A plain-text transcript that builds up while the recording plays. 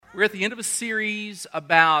We're at the end of a series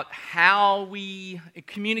about how we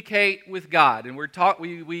communicate with God, and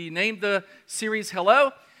we named the series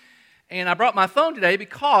Hello. And I brought my phone today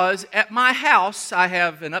because at my house I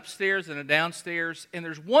have an upstairs and a downstairs, and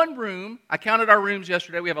there's one room. I counted our rooms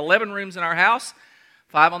yesterday. We have 11 rooms in our house,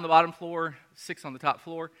 5 on the bottom floor, 6 on the top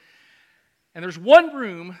floor. And there's one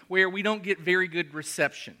room where we don't get very good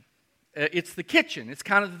reception. It's the kitchen. It's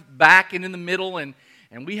kind of back and in the middle, and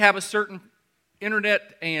we have a certain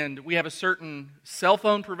internet, and we have a certain cell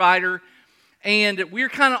phone provider, and we're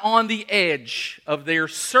kind of on the edge of their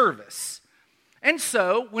service. And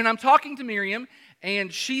so, when I'm talking to Miriam,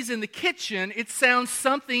 and she's in the kitchen, it sounds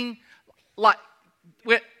something like,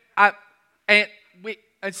 and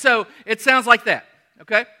so it sounds like that,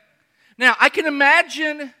 okay? Now, I can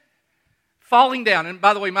imagine falling down, and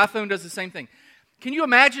by the way, my phone does the same thing. Can you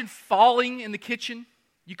imagine falling in the kitchen?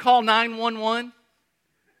 You call 911.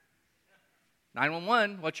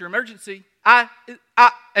 911, what's your emergency? They're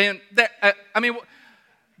going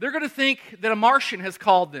to think that a Martian has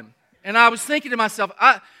called them. And I was thinking to myself,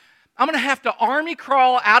 I'm going to have to army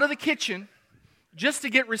crawl out of the kitchen just to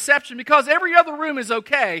get reception because every other room is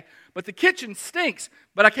okay, but the kitchen stinks.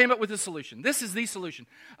 But I came up with a solution. This is the solution.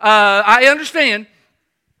 I understand.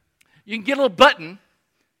 You can get a little button,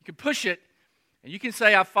 you can push it, and you can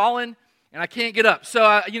say, I've fallen and I can't get up. So,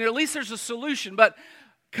 at least there's a solution. But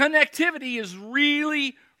connectivity is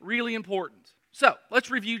really, really important. So, let's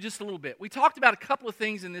review just a little bit. We talked about a couple of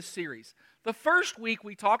things in this series. The first week,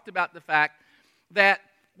 we talked about the fact that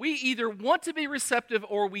we either want to be receptive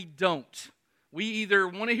or we don't. We either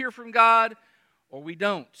want to hear from God or we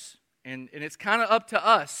don't. And it's kind of up to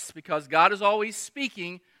us because God is always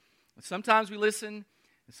speaking. Sometimes we listen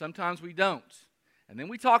and sometimes we don't. And then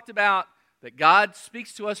we talked about that God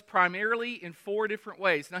speaks to us primarily in 4 different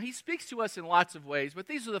ways. Now, He speaks to us in lots of ways, but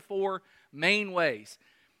these are the 4 main ways.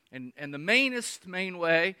 And the main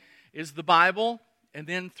way is the Bible, and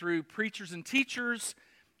then through preachers and teachers,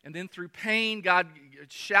 and then through pain. God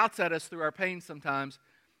shouts at us through our pain sometimes,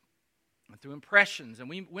 and through impressions. And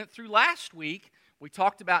we went through last week, we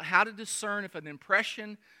talked about how to discern if an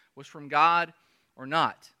impression was from God or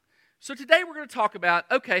not. So today we're going to talk about,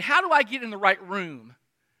 okay, how do I get in the right room?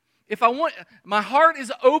 If my heart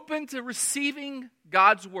is open to receiving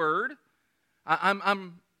God's word.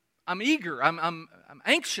 I'm eager. I'm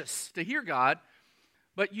anxious to hear God.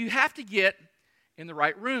 But you have to get in the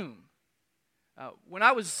right room. When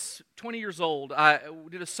I was 20 years old, I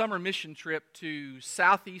did a summer mission trip to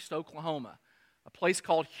southeast Oklahoma. A place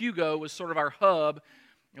called Hugo was sort of our hub.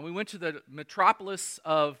 And we went to the metropolis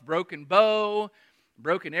of Broken Bow,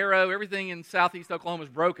 Broken Arrow. Everything in southeast Oklahoma is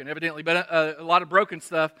broken, evidently, but a lot of broken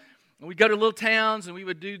stuff. And we'd go to little towns, and we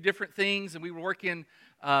would do different things, and we would work in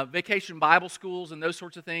vacation Bible schools and those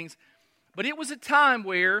sorts of things. But it was a time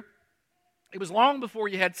where it was long before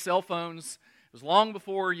you had cell phones. It was long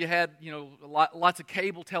before you had, lots of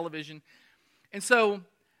cable television. And so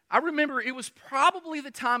I remember it was probably the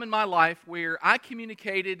time in my life where I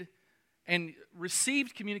communicated and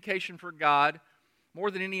received communication from God more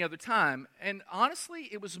than any other time. And honestly,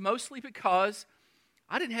 it was mostly because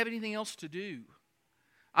I didn't have anything else to do.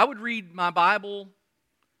 I would read my Bible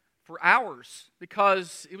for hours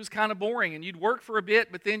because it was kind of boring, and you'd work for a bit,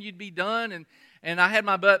 but then you'd be done, and I had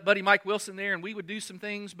my buddy Mike Wilson there, and we would do some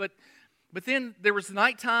things, but then there was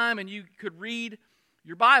nighttime, and you could read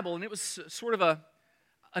your Bible, and it was sort of a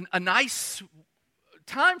nice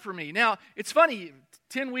time for me. Now, it's funny,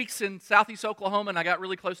 10 weeks in southeast Oklahoma, and I got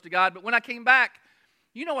really close to God, but when I came back,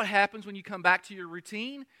 you know what happens when you come back to your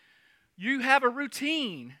routine? You have a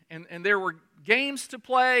routine, and there were games to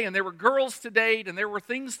play, and there were girls to date, and there were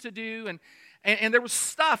things to do, and there was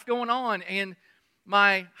stuff going on, and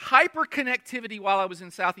my hyper-connectivity while I was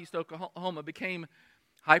in southeast Oklahoma became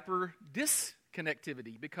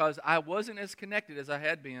hyper-disconnectivity because I wasn't as connected as I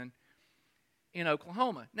had been in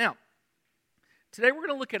Oklahoma. Now, today we're going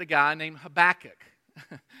to look at a guy named Habakkuk.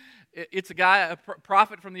 It's a guy, a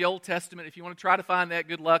prophet from the Old Testament. If you want to try to find that,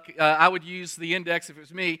 good luck. I would use the index if it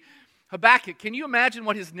was me. Habakkuk, can you imagine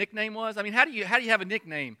what his nickname was? I mean, how do you have a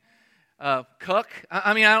nickname? Cuck?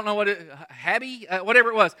 I don't know what Habby? Whatever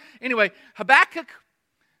it was. Anyway, Habakkuk,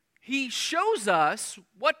 he shows us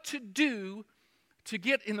what to do to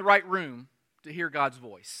get in the right room to hear God's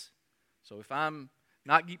voice. So if I'm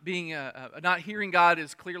not hearing God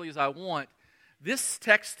as clearly as I want, this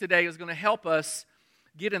text today is going to help us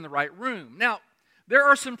get in the right room. Now, there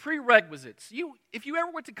are some prerequisites. If you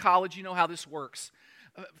ever went to college, you know how this works.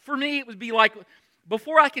 For me, it would be like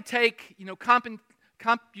before I could take,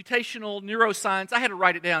 computational neuroscience. I had to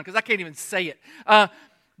write it down because I can't even say it.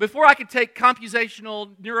 Before I could take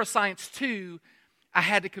computational neuroscience 2, I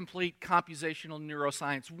had to complete Computational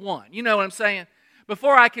Neuroscience 1. You know what I'm saying?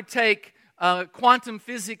 Before I could take quantum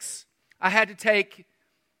physics, I had to take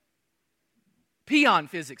peon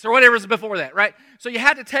physics, or whatever was before that, right? So you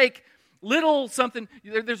had to take little something.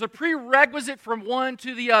 There's a prerequisite from one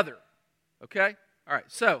to the other, okay? All right,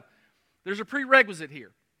 so there's a prerequisite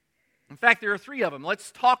here. In fact, there are 3 of them.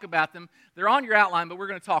 Let's talk about them. They're on your outline, but we're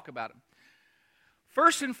going to talk about them.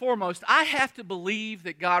 First and foremost, I have to believe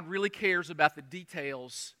that God really cares about the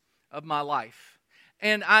details of my life.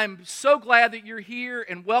 And I'm so glad that you're here,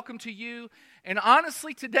 and welcome to you. And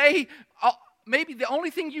honestly, today, maybe the only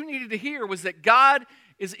thing you needed to hear was that God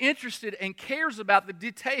is interested and cares about the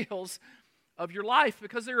details of your life,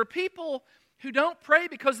 because there are people who don't pray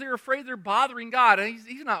because they're afraid they're bothering God. And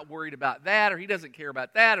he's not worried about that, or he doesn't care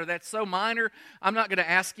about that, or that's so minor, I'm not going to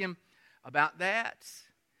ask him about that.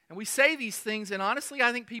 And we say these things, and honestly,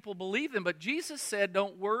 I think people believe them. But Jesus said,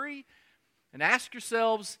 don't worry, and ask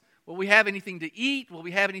yourselves, will we have anything to eat? Will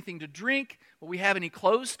we have anything to drink? Will we have any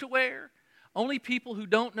clothes to wear? Only people who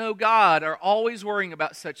don't know God are always worrying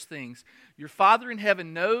about such things. Your Father in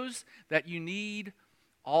heaven knows that you need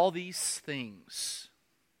all these things.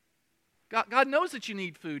 God knows that you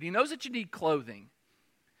need food. He knows that you need clothing.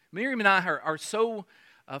 Miriam and I are so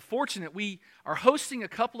fortunate. We are hosting a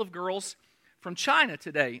couple of girls from China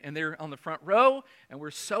today, and they're on the front row, and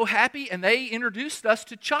we're so happy, and they introduced us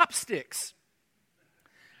to chopsticks.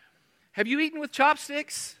 Have you eaten with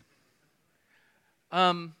chopsticks?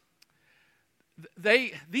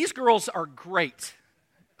 These girls are great.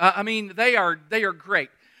 They are great.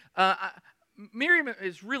 Miriam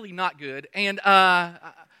is really not good, and I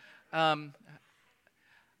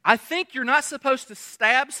think you're not supposed to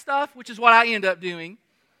stab stuff, which is what I end up doing.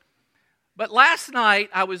 But last night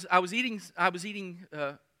I was eating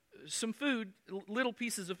some food, little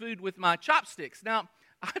pieces of food with my chopsticks. Now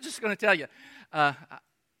I'm just going to tell you, I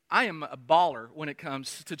am a baller when it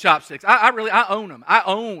comes to chopsticks. I own them. I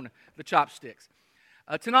own the chopsticks.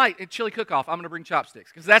 Tonight at Chili Cook-Off, I'm going to bring chopsticks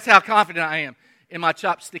because that's how confident I am in my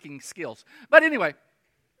chopsticking skills. But anyway,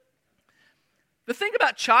 the thing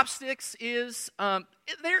about chopsticks is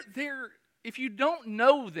they're if you don't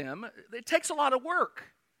know them, it takes a lot of work.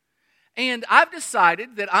 And I've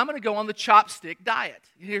decided that I'm going to go on the chopstick diet.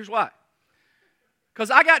 Here's why.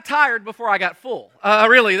 Because I got tired before I got full.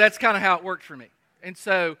 Really, that's kind of how it worked for me. And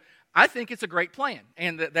so I think it's a great plan,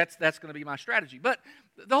 and that's going to be my strategy. But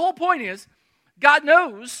the whole point is, God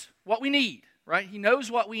knows what we need, right? He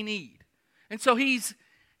knows what we need. And so He's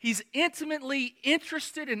intimately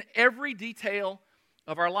interested in every detail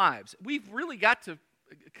of our lives. We've really got to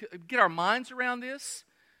get our minds around this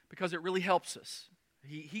because it really helps us.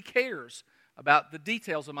 He cares about the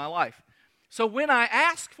details of my life. So when I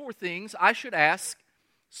ask for things, I should ask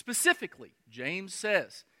specifically. James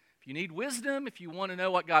says, if you need wisdom, if you want to know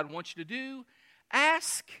what God wants you to do,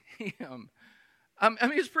 ask Him.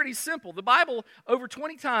 It's pretty simple. The Bible over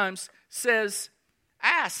 20 times says,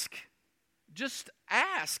 ask. Just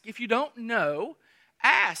ask. If you don't know,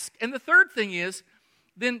 ask. And the third thing is,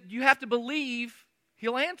 then you have to believe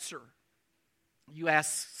He'll answer. You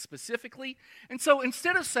ask specifically. And so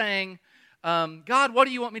instead of saying, God, what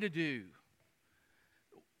do you want me to do?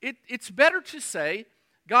 It's better to say,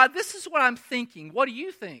 God, this is what I'm thinking. What do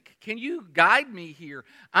you think? Can you guide me here?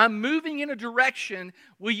 I'm moving in a direction.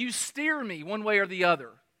 Will you steer me one way or the other?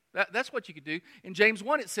 That's what you could do. In James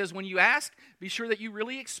 1, it says, when you ask, be sure that you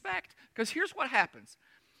really expect. Because here's what happens.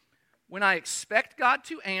 When I expect God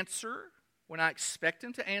to answer, when I expect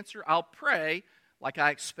Him to answer, I'll pray like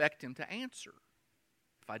I expect Him to answer.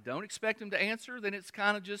 If I don't expect Him to answer, then it's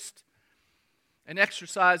kind of just an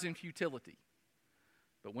exercise in futility.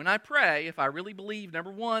 But when I pray, if I really believe,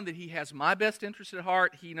 number one, that He has my best interest at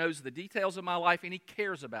heart, He knows the details of my life, and He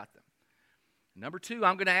cares about them. Number two,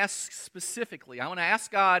 I'm going to ask specifically. I want to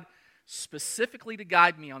ask God specifically to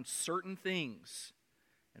guide me on certain things.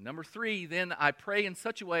 And number three, then I pray in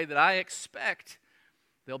such a way that I expect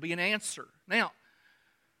there'll be an answer. Now,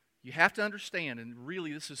 you have to understand, and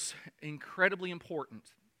really this is incredibly important,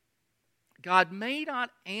 God may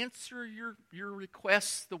not answer your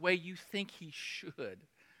requests the way you think He should.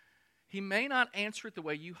 He may not answer it the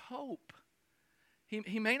way you hope.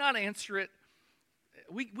 He may not answer it.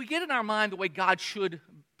 We get in our mind the way God should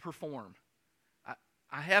perform.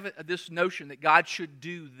 I have this notion that God should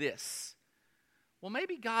do this. Well,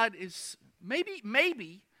 maybe God is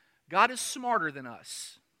smarter than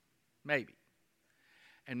us. Maybe.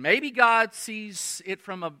 And maybe God sees it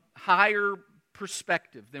from a higher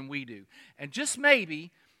perspective than we do. And just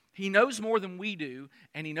maybe, He knows more than we do,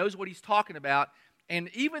 and He knows what He's talking about. And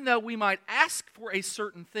even though we might ask for a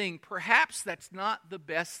certain thing, perhaps that's not the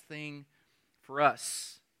best thing for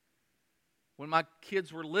us. When my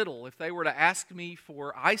kids were little, if they were to ask me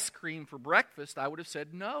for ice cream for breakfast, I would have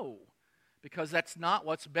said no, because that's not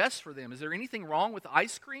what's best for them. Is there anything wrong with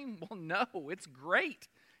ice cream? Well, no, it's great.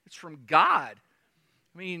 It's from God.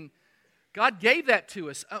 I mean, God gave that to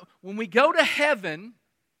us. When we go to heaven,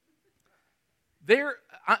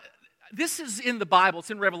 this is in the Bible. It's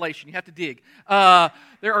in Revelation. You have to dig.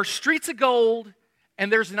 There are streets of gold,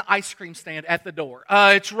 and there's an ice cream stand at the door.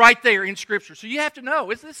 It's right there in Scripture. So you have to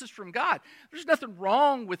know, this is from God. There's nothing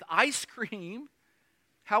wrong with ice cream.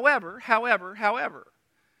 However,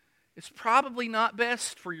 it's probably not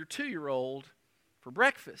best for your 2-year-old for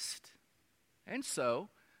breakfast. And so,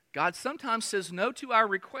 God sometimes says no to our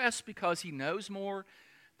requests because He knows more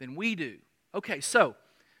than we do. Okay, so,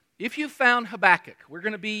 if you found Habakkuk, we're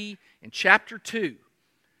going to be in chapter 2.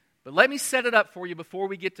 But let me set it up for you before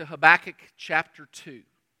we get to Habakkuk chapter 2.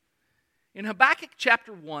 In Habakkuk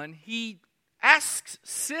chapter 1, he asks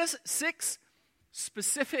 6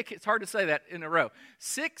 specific, it's hard to say that in a row,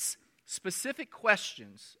 6 specific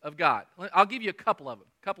questions of God. I'll give you a couple of them,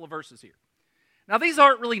 a couple of verses here. Now, these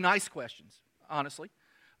aren't really nice questions, honestly.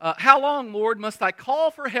 How long, Lord, must I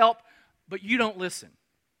call for help, but you don't listen?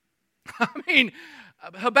 I mean,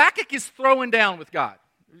 Habakkuk is throwing down with God.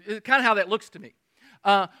 It's kind of how that looks to me.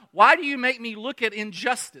 Why do you make me look at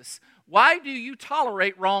injustice? Why do you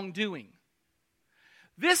tolerate wrongdoing?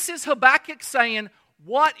 This is Habakkuk saying,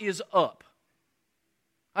 what is up?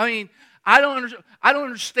 I mean, I don't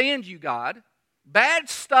understand you, God. Bad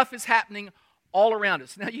stuff is happening all around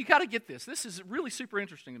us. Now, you got to get this. This is really super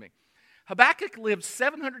interesting to me. Habakkuk lived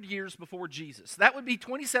 700 years before Jesus. That would be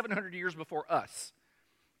 2,700 years before us.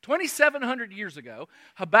 2,700 years ago,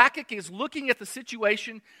 Habakkuk is looking at the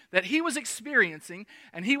situation that he was experiencing,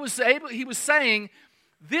 and he was saying,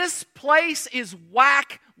 this place is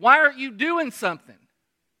whack. Why aren't you doing something?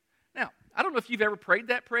 Now, I don't know if you've ever prayed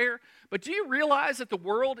that prayer, but do you realize that the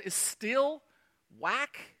world is still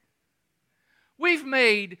whack? We've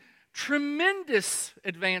made tremendous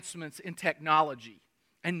advancements in technology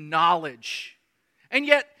and knowledge, and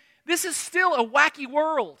yet this is still a wacky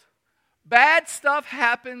world. Bad stuff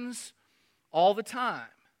happens all the time.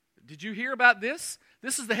 Did you hear about this?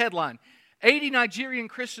 This is the headline. 80 Nigerian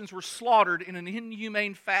Christians were slaughtered in an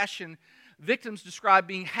inhumane fashion. Victims described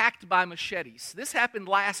being hacked by machetes. This happened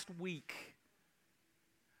last week.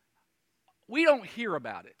 We don't hear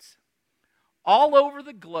about it. All over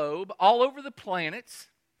the globe, all over the planet,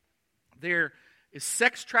 there is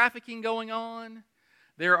sex trafficking going on.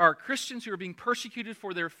 There are Christians who are being persecuted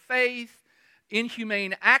for their faith.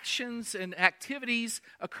 Inhumane actions and activities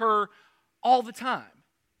occur all the time.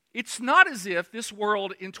 It's not as if this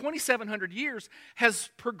world in 2,700 years has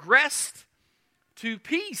progressed to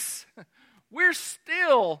peace. We're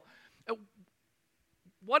still,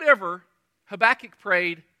 whatever Habakkuk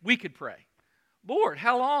prayed, we could pray. Lord,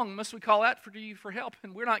 how long must we call out for you for help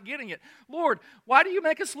and we're not getting it? Lord, why do you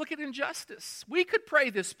make us look at injustice? We could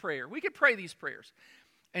pray this prayer. We could pray these prayers.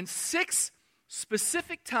 And 6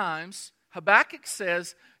 specific times, Habakkuk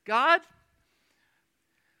says, God,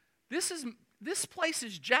 this place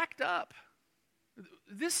is jacked up.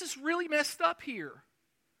 This is really messed up here.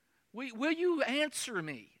 Will you answer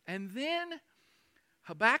me? And then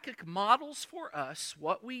Habakkuk models for us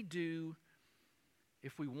what we do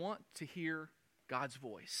if we want to hear God's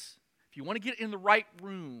voice. If you want to get in the right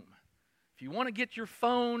room, if you want to get your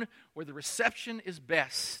phone where the reception is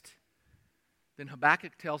best, then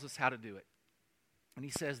Habakkuk tells us how to do it. And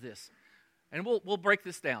he says this, and we'll break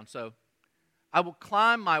this down. So, I will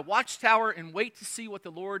climb my watchtower and wait to see what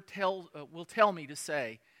the Lord will tell me to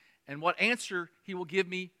say and what answer He will give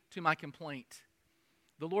me to my complaint.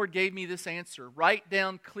 The Lord gave me this answer. Write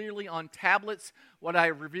down clearly on tablets what I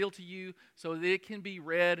have revealed to you so that it can be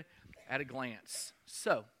read at a glance.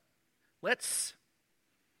 So, let's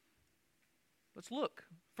look.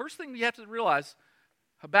 First thing you have to realize,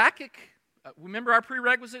 Habakkuk, remember our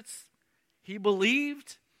prerequisites? He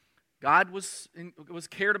believed God was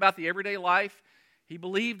cared about the everyday life. He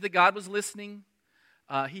believed that God was listening.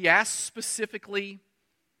 He asked specifically,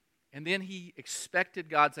 and then he expected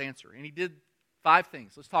God's answer. And he did 5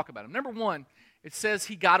 things. Let's talk about them. Number 1, it says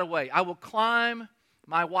he got away. I will climb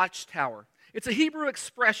my watchtower. It's a Hebrew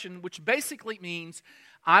expression which basically means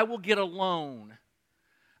I will get alone.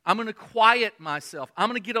 I'm going to quiet myself. I'm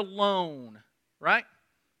going to get alone, right?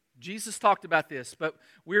 Jesus talked about this, but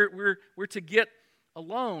we're to get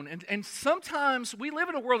alone. And sometimes we live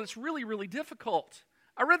in a world that's really, really difficult.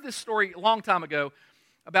 I read this story a long time ago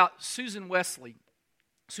about Susanna Wesley.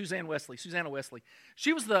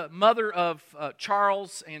 She was the mother of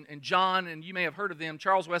Charles and John, and you may have heard of them.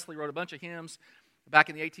 Charles Wesley wrote a bunch of hymns. back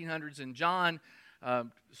in the 1800s, and John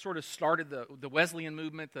sort of started the Wesleyan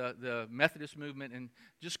movement, the Methodist movement, and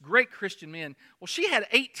just great Christian men. Well, she had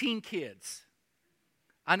 18 kids.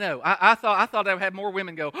 I know. I thought I would have more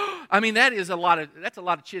women go, oh, I mean, that's a lot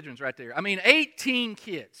of children's right there. I mean, 18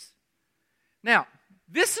 kids. Now,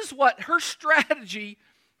 this is what her strategy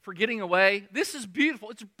for getting away. This is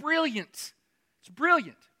beautiful. It's brilliant. It's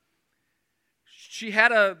brilliant. They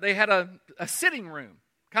had a sitting room,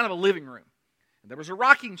 kind of a living room. And there was a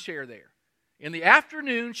rocking chair there. In the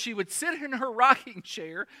afternoon, she would sit in her rocking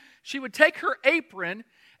chair. She would take her apron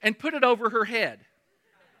and put it over her head.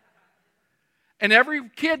 And every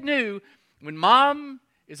kid knew when Mom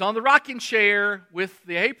is on the rocking chair with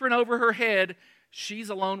the apron over her head, she's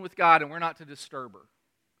alone with God and we're not to disturb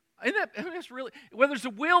her. That's really, where there's a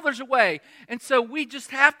will, there's a way. And so we just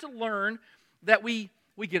have to learn that we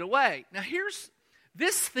get away. Now here's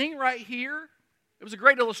this thing right here. It was a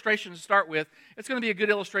great illustration to start with. It's going to be a good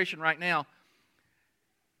illustration right now.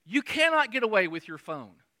 You cannot get away with your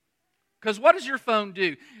phone. Because what does your phone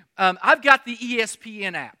do? I've got the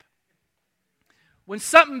ESPN app. When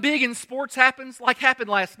something big in sports happens, like happened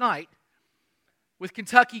last night, with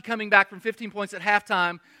Kentucky coming back from 15 points at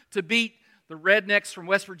halftime to beat the Rednecks from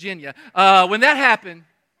West Virginia, when that happened,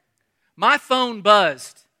 my phone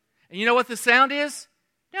buzzed. And you know what the sound is?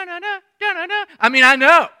 Da-na-na, da-na-na. I mean, I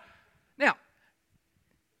know. Now,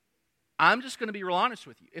 I'm just going to be real honest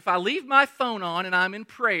with you. If I leave my phone on and I'm in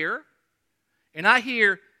prayer, and I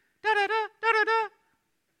hear da-da-da, da-da-da,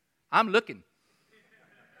 I'm looking.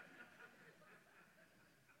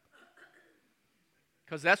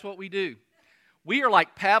 Because that's what we do. We are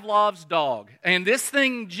like Pavlov's dog. And this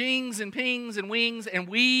thing jings and pings and wings, and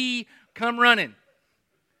we come running.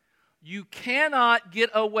 You cannot get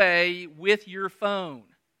away with your phone.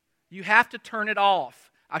 You have to turn it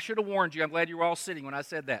off. I should have warned you. I'm glad you were all sitting when I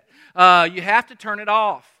said that. You have to turn it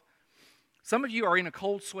off. Some of you are in a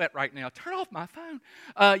cold sweat right now. Turn off my phone.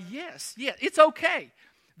 Yes, it's okay.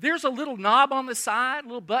 There's a little knob on the side, a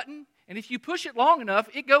little button, and if you push it long enough,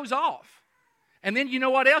 it goes off. And then you know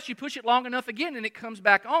what else? You push it long enough again and it comes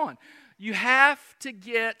back on. You have to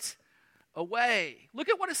get away. Look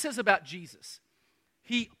at what it says about Jesus.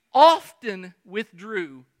 He often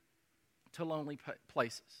withdrew to lonely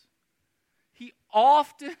places. He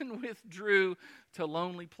often withdrew to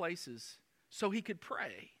lonely places so he could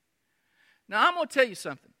pray. Now, I'm going to tell you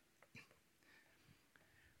something.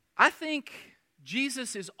 I think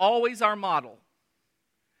Jesus is always our model.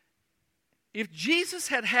 If Jesus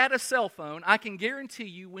had had a cell phone, I can guarantee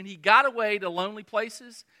you when he got away to lonely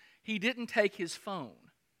places, he didn't take his phone.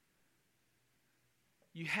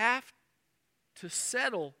 You have to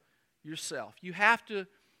settle yourself. You have to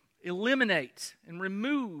eliminate and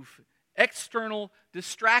remove external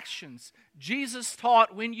distractions. Jesus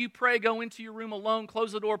taught when you pray, go into your room alone,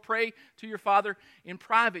 close the door, pray to your Father in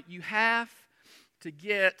private. You have to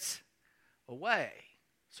get away.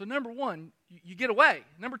 So number one, you get away.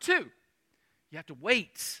 Number two, you have to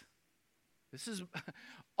wait. This is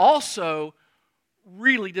also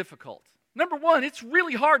really difficult. Number one, it's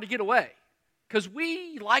really hard to get away because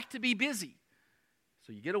we like to be busy.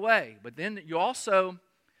 So you get away. But then you also,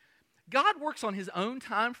 God works on his own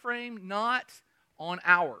time frame, not on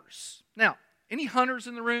ours. Now, any hunters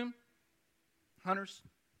in the room? Hunters?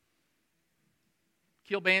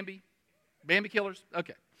 Kill Bambi? Bambi killers?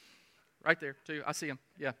 Okay. Right there, too. I see them.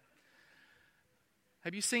 Yeah.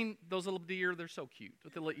 Have you seen those little deer? They're so cute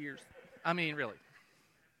with the little ears. I mean, really.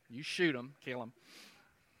 You shoot them, kill them.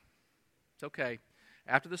 It's okay.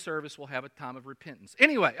 After the service, we'll have a time of repentance.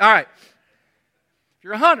 Anyway, all right. If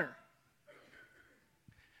you're a hunter,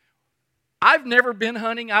 I've never been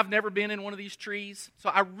hunting. I've never been in one of these trees, so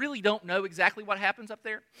I really don't know exactly what happens up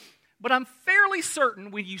there. But I'm fairly certain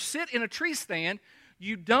when you sit in a tree stand,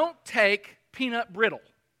 you don't take peanut brittle.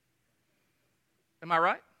 Am I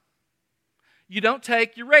right? You don't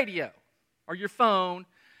take your radio or your phone,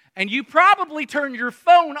 and you probably turn your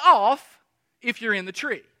phone off if you're in the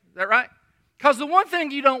tree. Is that right? Because the one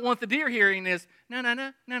thing you don't want the deer hearing is, no,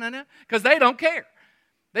 because they don't care.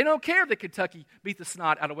 They don't care that Kentucky beat the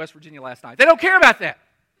snot out of West Virginia last night. They don't care about that.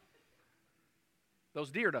 Those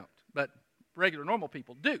deer don't, but regular normal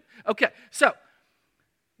people do. Okay, so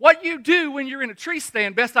what you do when you're in a tree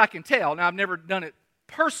stand, best I can tell, now I've never done it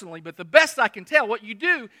personally, but the best I can tell, what you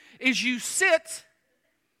do is you sit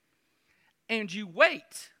and you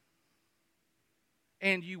wait.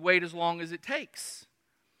 And you wait as long as it takes.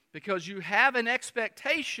 Because you have an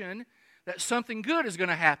expectation that something good is going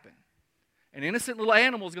to happen. An innocent little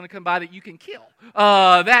animal is going to come by that you can kill.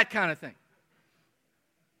 That kind of thing.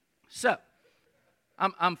 So,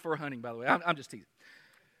 I'm for hunting, by the way. I'm just teasing.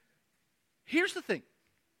 Here's the thing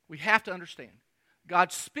we have to understand.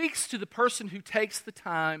 God speaks to the person who takes the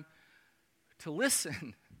time to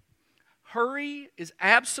listen. Hurry is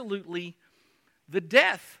absolutely the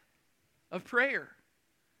death of prayer.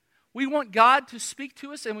 We want God to speak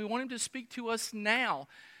to us, and we want Him to speak to us now.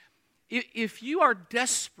 If you are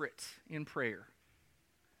desperate in prayer,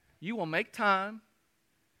 you will make time,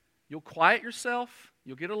 you'll quiet yourself,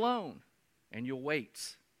 you'll get alone, and you'll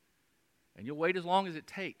wait. And you'll wait as long as it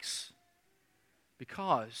takes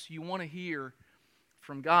because you want to hear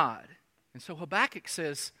from God. And so Habakkuk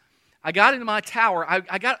says, I got into my tower,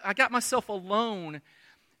 I got myself alone,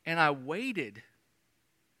 and I waited.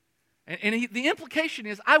 The implication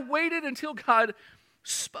is, I waited until God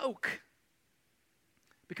spoke.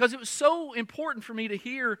 Because it was so important for me to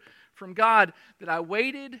hear from God that I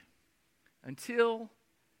waited until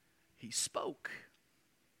He spoke.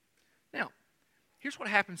 Now, here's what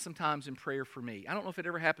happens sometimes in prayer for me. I don't know if it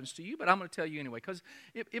ever happens to you, but I'm going to tell you anyway, because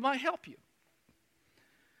it might help you.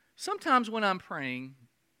 Sometimes when I'm praying,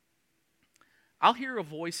 I'll hear a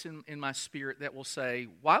voice in my spirit that will say,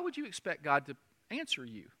 why would you expect God to answer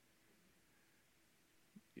you?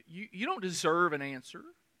 You don't deserve an answer.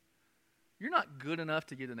 You're not good enough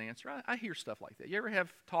to get an answer. I hear stuff like that. You ever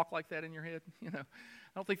have talk like that in your head? I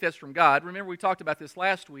don't think that's from God. Remember, we talked about this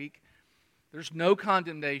last week. There's no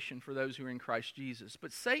condemnation for those who are in Christ Jesus.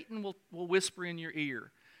 But Satan will whisper in your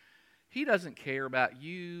ear. He doesn't care about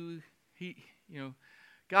you.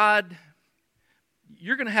 God,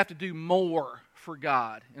 you're going to have to do more for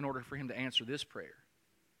God in order for Him to answer this prayer.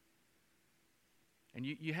 And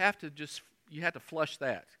you have to flush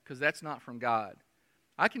that, because that's not from God.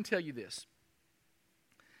 I can tell you this.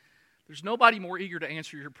 There's nobody more eager to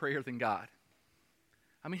answer your prayer than God.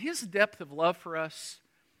 I mean, His depth of love for us,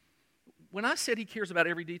 when I said He cares about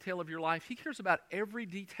every detail of your life, He cares about every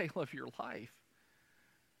detail of your life.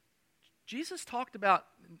 Jesus talked about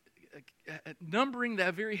numbering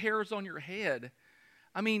the very hairs on your head.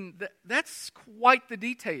 I mean, that's quite the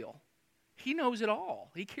detail. He knows it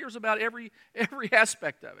all. He cares about every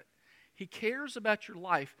aspect of it. He cares about your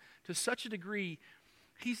life to such a degree,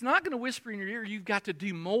 He's not going to whisper in your ear, you've got to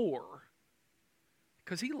do more,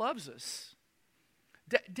 because He loves us.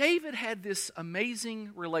 David had this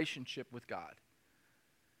amazing relationship with God.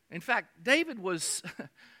 In fact, David was,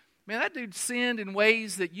 that dude sinned in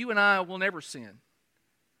ways that you and I will never sin.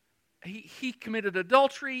 He committed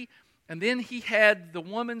adultery, and then he had the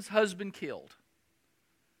woman's husband killed.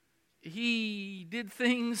 He did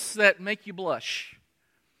things that make you blush.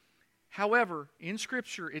 However, in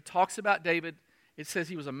Scripture, it talks about David. It says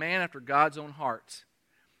he was a man after God's own heart.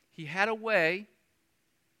 He had a way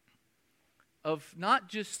of not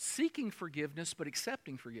just seeking forgiveness, but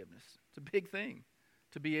accepting forgiveness. It's a big thing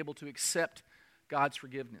to be able to accept God's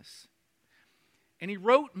forgiveness. And he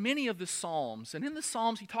wrote many of the Psalms. And in the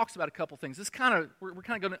Psalms, he talks about a couple things. We're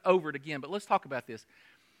kind of going over it again, but let's talk about this.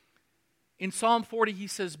 In Psalm 40, he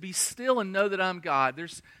says, be still and know that I'm God.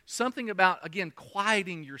 There's something about, again,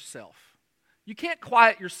 quieting yourself. You can't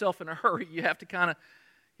quiet yourself in a hurry. You have to kind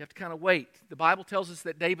of wait. The Bible tells us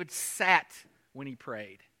that David sat when he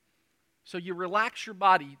prayed. So you relax your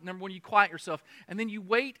body, number one, you quiet yourself, and then you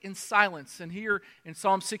wait in silence. And here in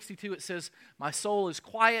Psalm 62 it says, my soul is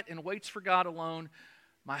quiet and waits for God alone.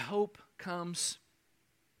 My hope comes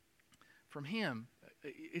from Him.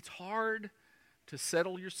 It's hard to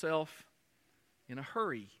settle yourself in a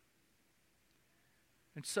hurry.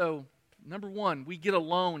 And so, number one, we get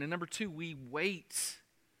alone. And number two, we wait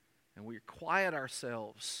and we quiet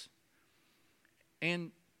ourselves.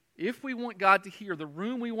 And if we want God to hear, the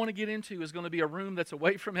room we want to get into is going to be a room that's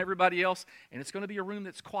away from everybody else, and it's going to be a room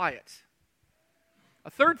that's quiet.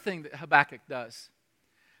 A third thing that Habakkuk does.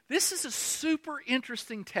 This is a super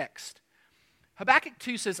interesting text. Habakkuk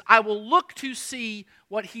 2 says, I will look to see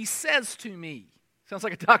what He says to me. Sounds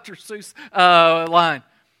like a Dr. Seuss line.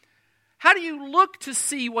 How do you look to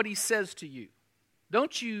see what He says to you?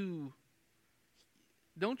 Don't you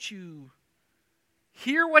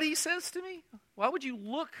hear what He says to me? Why would you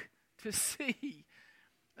look to see?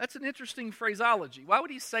 That's an interesting phraseology. Why would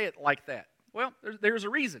He say it like that? Well, there's a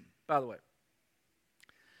reason, by the way.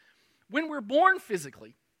 When we're born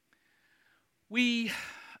physically, we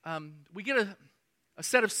get a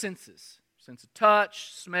set of senses. Sense of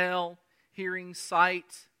touch, smell, hearing,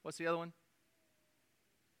 sight. What's the other one?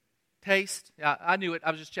 Taste. Yeah, I knew it. I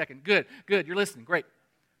was just checking. Good. You're listening. Great.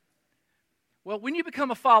 Well, when you become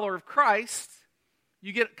a follower of Christ,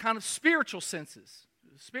 you get kind of spiritual senses,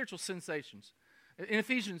 spiritual sensations. In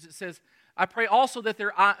Ephesians it says, I pray also that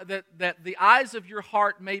that the eyes of your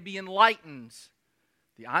heart may be enlightened.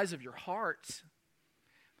 The eyes of your heart.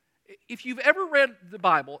 if you've ever read the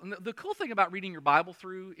Bible, and the cool thing about reading your Bible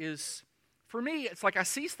through is, for me, it's like I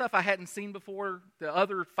see stuff I hadn't seen before the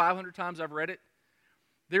other 500 times I've read it.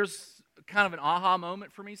 There's kind of an aha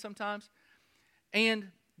moment for me sometimes. And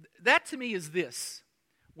that to me is this.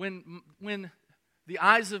 When the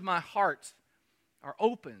eyes of my heart are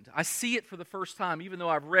opened, I see it for the first time, even though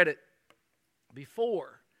I've read it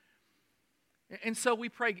before. And so we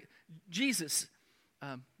pray, Jesus,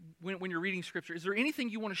 when you're reading Scripture, is there anything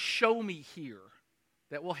you want to show me here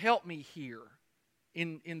that will help me here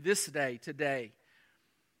in this day, today?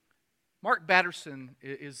 Mark Batterson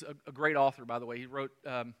is a great author, by the way. He wrote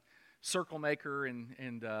Circle Maker and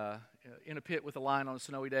In a Pit with a Lion on a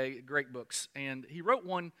Snowy Day, great books. And he wrote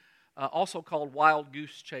one also called Wild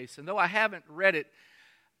Goose Chase. And though I haven't read it,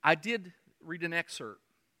 I did read an excerpt.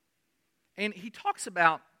 And he talks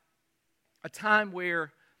about a time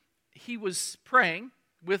where he was praying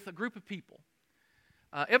with a group of people.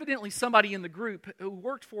 Evidently somebody in the group who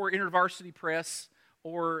worked for InterVarsity Press,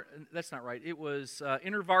 or that's not right, it was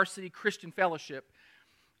InterVarsity Christian Fellowship.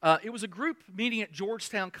 It was a group meeting at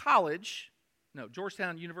Georgetown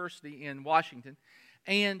University in Washington.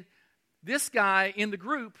 And this guy in the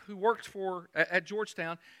group who worked at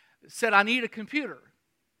Georgetown said, I need a computer.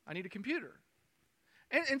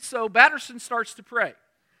 And so Batterson starts to pray.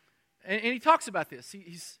 And he talks about this.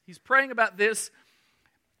 He's praying about this.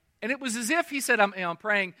 And it was as if he said, I'm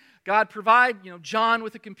praying, God, provide John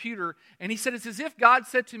with a computer. And he said, it's as if God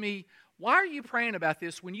said to me, why are you praying about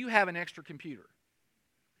this when you have an extra computer?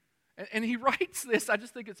 And he writes this, I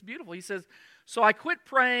just think it's beautiful. He says, so I quit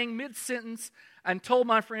praying mid-sentence and told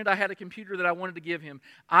my friend I had a computer that I wanted to give him.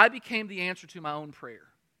 I became the answer to my own prayer.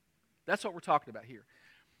 That's what we're talking about here.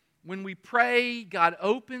 When we pray, God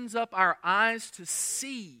opens up our eyes to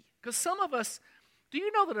see. Because some of us, do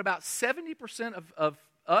you know that about 70% of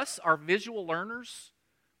us are visual learners?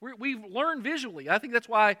 We've learned visually. I think that's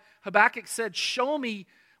why Habakkuk said, show me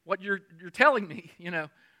what you're telling me. All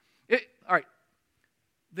right.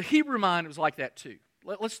 The Hebrew mind was like that too.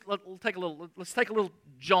 Let's take a little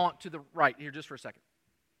jaunt to the right here just for a second.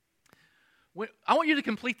 I want you to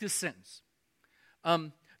complete this sentence.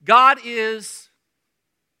 God is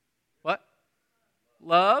what?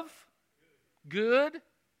 Love, good,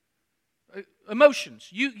 emotions.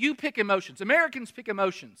 You pick emotions. Americans pick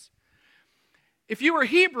emotions. If you were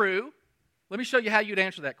Hebrew, let me show you how you'd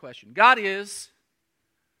answer that question. God is,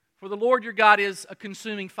 for the Lord your God is a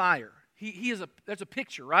consuming fire. There's a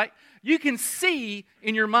picture, right? You can see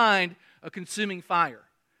in your mind a consuming fire.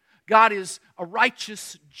 God is a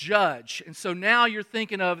righteous judge. And so now you're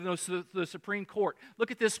thinking of the Supreme Court.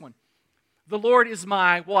 Look at this one. The Lord is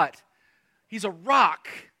my what? He's a rock.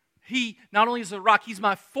 He not only is a rock, He's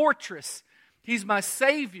my fortress. He's my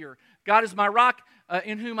Savior. God is my rock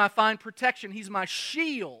in whom I find protection. He's my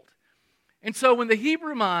shield. And so when the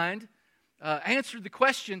Hebrew mind answered the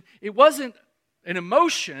question, it wasn't an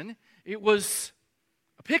emotion, it was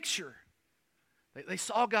a picture. They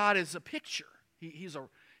saw God as a picture. He's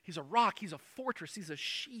a rock, He's a fortress, He's a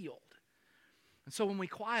shield. And so when we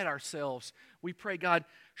quiet ourselves, we pray, God,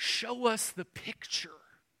 show us the picture.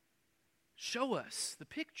 Show us the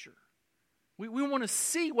picture. We want to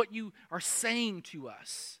see what you are saying to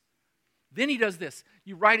us. Then he does this.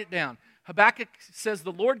 You write it down. Habakkuk says,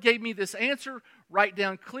 the Lord gave me this answer. Write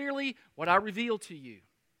down clearly what I reveal to you.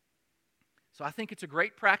 So I think it's a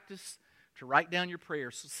great practice to write down your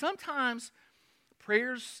prayers. So sometimes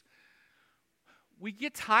prayers, we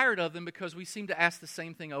get tired of them because we seem to ask the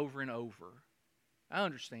same thing over and over. I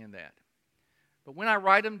understand that. But when I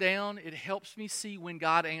write them down, it helps me see when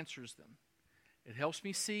God answers them. It helps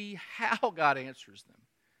me see how God answers them.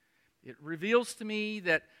 It reveals to me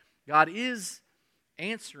that God is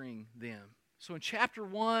answering them. So in chapter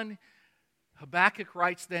 1, Habakkuk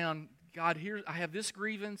writes down, God, here I have this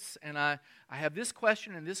grievance, and I have this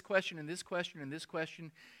question, and this question, and this question, and this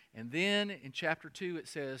question. And then in chapter 2 it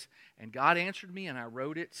says, and God answered me, and I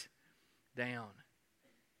wrote it down.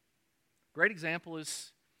 Great example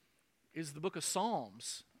is the book of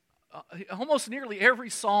Psalms. Almost nearly every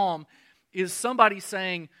psalm is somebody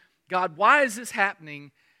saying, God, why is this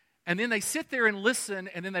happening? And then they sit there and listen,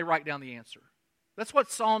 and then they write down the answer. That's what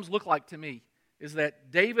Psalms look like to me, is that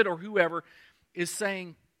David or whoever is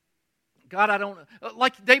saying, God, I don't...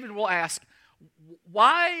 Like David will ask,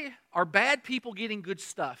 why are bad people getting good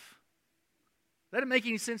stuff? That doesn't make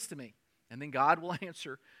any sense to me. And then God will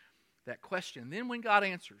answer that question. Then when God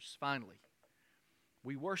answers, finally,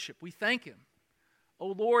 we worship, we thank Him.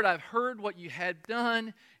 Oh Lord, I've heard what you had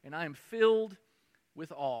done, and I am filled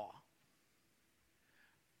with awe.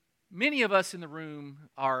 Many of us in the room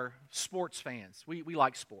are sports fans. We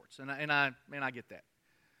like sports, and I get that.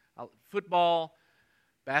 Football,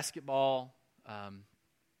 basketball,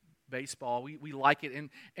 baseball, we like it.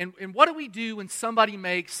 And what do we do when somebody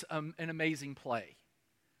makes an amazing play?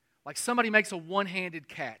 Like somebody makes a one-handed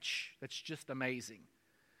catch that's just amazing.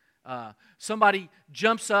 Somebody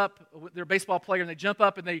jumps up, they're a baseball player, and they jump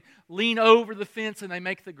up and they lean over the fence and they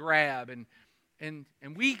make the grab. And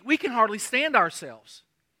we can hardly stand ourselves.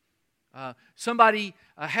 Somebody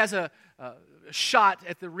has a shot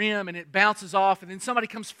at the rim and it bounces off, and then somebody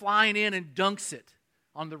comes flying in and dunks it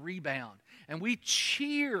on the rebound. And we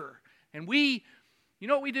cheer. And you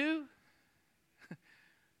know what we do?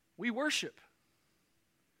 We worship.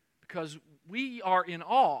 Because we are in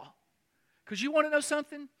awe. Because you want to know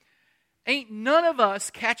something? Ain't none of us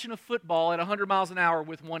catching a football at 100 miles an hour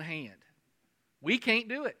with one hand. We can't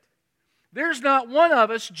do it. There's not one of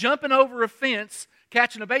us jumping over a fence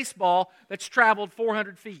catching a baseball that's traveled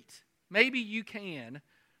 400 feet. Maybe you can,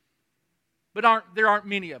 but there aren't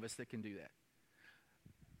many of us that can do that.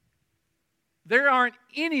 There aren't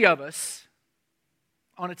any of us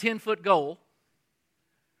on a 10-foot goal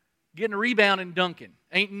getting a rebound and dunking.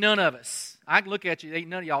 Ain't none of us. I can look at you, ain't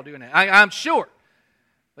none of y'all doing that. I'm sure.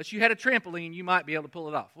 Unless you had a trampoline, you might be able to pull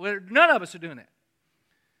it off. Well, none of us are doing that.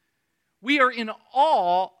 We are in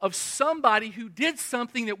awe of somebody who did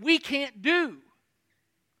something that we can't do.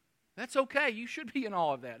 That's okay. You should be in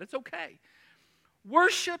awe of that. It's okay.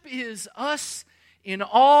 Worship is us in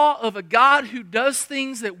awe of a God who does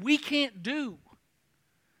things that we can't do.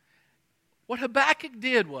 What Habakkuk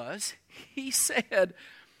did was, he said,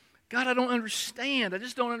 God, I don't understand. I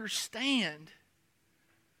just don't understand.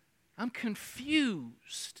 I'm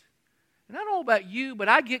confused. And I don't know about you, but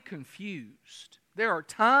I get confused. There are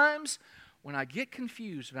times when I get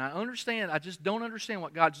confused and I just don't understand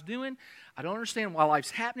what God's doing. I don't understand why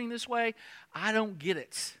life's happening this way. I don't get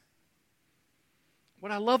it.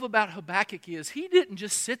 What I love about Habakkuk is he didn't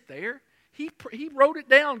just sit there. He wrote it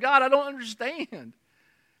down. God, I don't understand.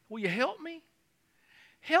 Will you help me?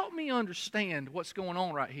 Help me understand what's going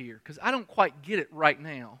on right here, because I don't quite get it right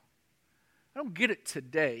now. I don't get it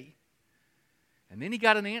today. And then he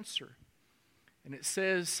got an answer. And it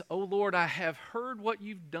says, "O Lord, I have heard what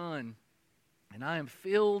you've done, and I am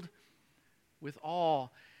filled with awe."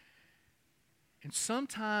 And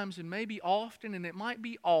sometimes, and maybe often, and it might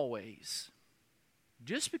be always,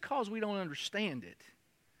 just because we don't understand it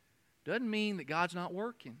doesn't mean that God's not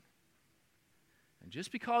working. And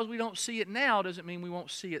just because we don't see it now doesn't mean we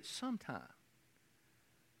won't see it sometime.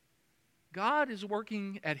 God is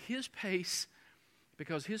working at His pace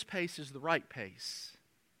because His pace is the right pace.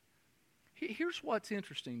 Here's what's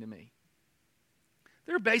interesting to me.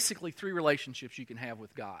 There are basically three relationships you can have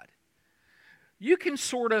with God. You can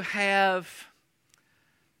sort of have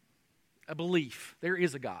a belief there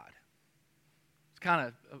is a God. It's kind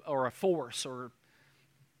of, or a force, or,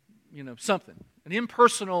 something. An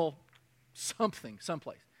impersonal something,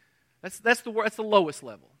 someplace. That's the lowest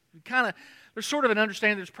level. There's sort of an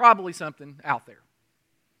understanding there's probably something out there.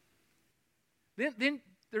 Then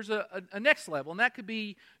there's a next level, and that could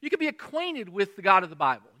be, you could be acquainted with the God of the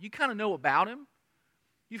Bible. You kind of know about Him.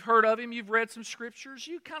 You've heard of Him. You've read some scriptures.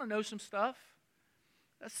 You kind of know some stuff.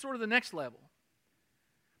 That's sort of the next level.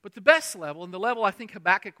 But the best level, and the level I think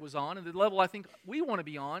Habakkuk was on, and the level I think we want to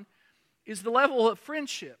be on, is the level of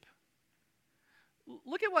friendship.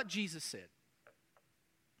 Look at what Jesus said.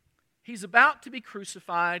 He's about to be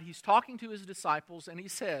crucified. He's talking to His disciples, and He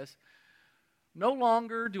says, "No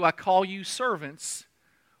longer do I call you servants,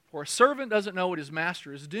 for a servant doesn't know what his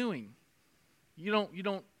master is doing." You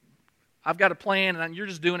don't, I've got a plan, and you're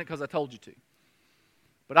just doing it because I told you to.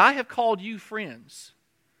 "But I have called you friends,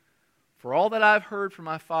 for all that I've heard from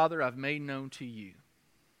my Father I've made known to you."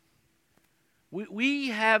 We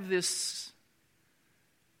have this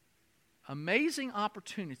amazing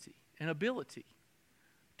opportunity and ability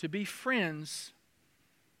to be friends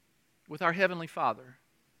with our Heavenly Father.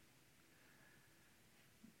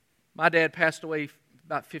 My dad passed away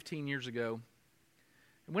about 15 years ago.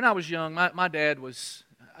 And when I was young, my dad was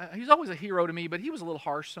always a hero to me, but he was a little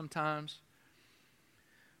harsh sometimes.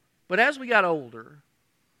 But as we got older,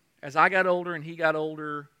 as I got older and he got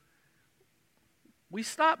older, we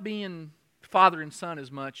stopped being father and son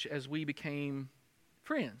as much as we became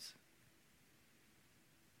friends.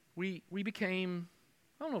 We became,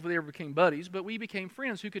 I don't know if they ever became buddies, but we became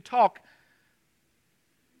friends who could talk.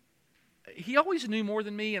 He always knew more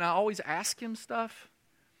than me, and I always asked him stuff.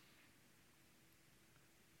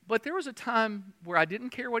 But there was a time where I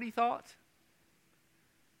didn't care what he thought,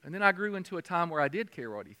 and then I grew into a time where I did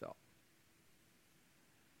care what he thought.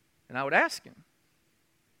 And I would ask him.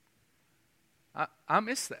 I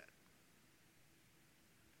miss that.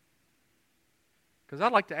 Because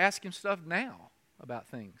I'd like to ask Him stuff now about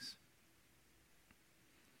things.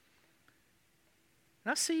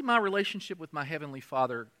 And I see my relationship with my Heavenly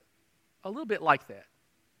Father a little bit like that.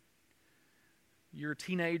 You're a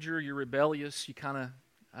teenager, you're rebellious, you kind of,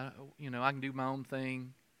 I can do my own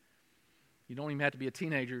thing. You don't even have to be a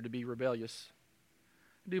teenager to be rebellious.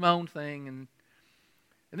 I do my own thing. And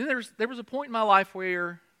then there was a point in my life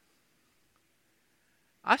where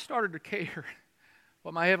I started to care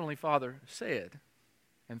what my Heavenly Father said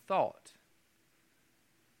and thought.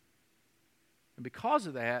 And because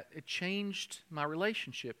of that, it changed my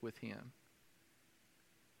relationship with Him.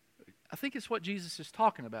 I think it's what Jesus is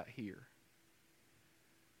talking about here.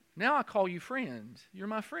 Now I call you friend. You're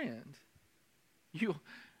my friend.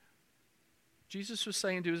 Jesus was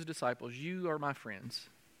saying to His disciples, you are my friends.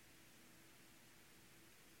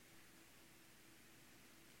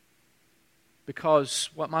 Because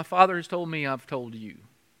what my Father has told me, I've told you.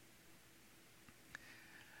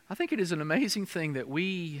 I think it is an amazing thing that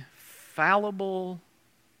we fallible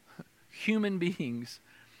human beings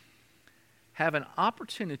have an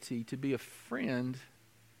opportunity to be a friend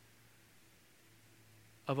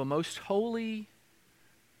of a most holy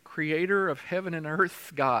creator of heaven and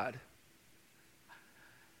earth God.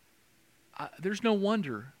 There's no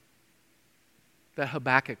wonder that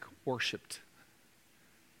Habakkuk worshipped.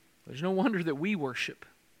 There's no wonder that we worship.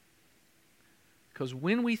 Because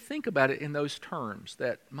when we think about it in those terms,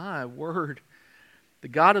 that, my word, the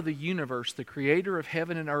God of the universe, the creator of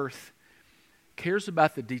heaven and earth, cares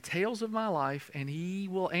about the details of my life, and He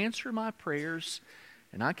will answer my prayers,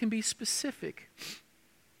 and I can be specific.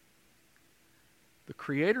 The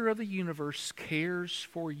creator of the universe cares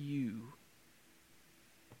for you.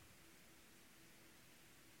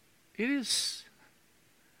 That's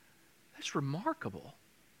remarkable,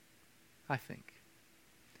 I think.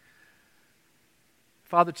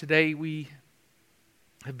 Father, today we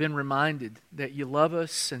have been reminded that You love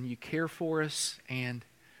us and You care for us, and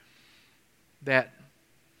that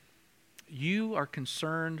You are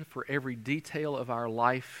concerned for every detail of our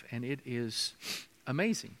life, and it is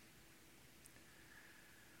amazing.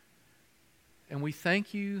 And we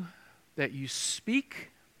thank You that You speak,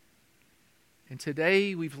 and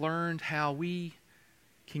today we've learned how we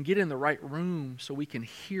can get in the right room so we can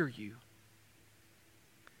hear You.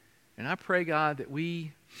 And I pray, God, that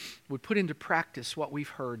we would put into practice what we've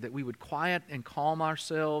heard, that we would quiet and calm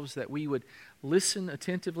ourselves, that we would listen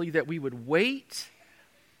attentively, that we would wait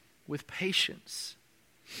with patience.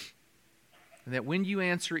 And that when You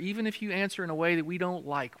answer, even if You answer in a way that we don't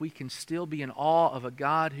like, we can still be in awe of a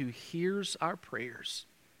God who hears our prayers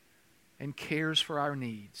and cares for our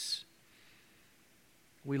needs.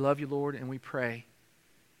 We love You, Lord, and we pray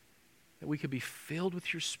that we could be filled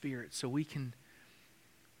with Your Spirit so we can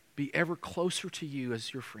be ever closer to You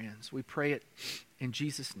as Your friends. We pray it in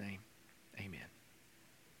Jesus' name. Amen.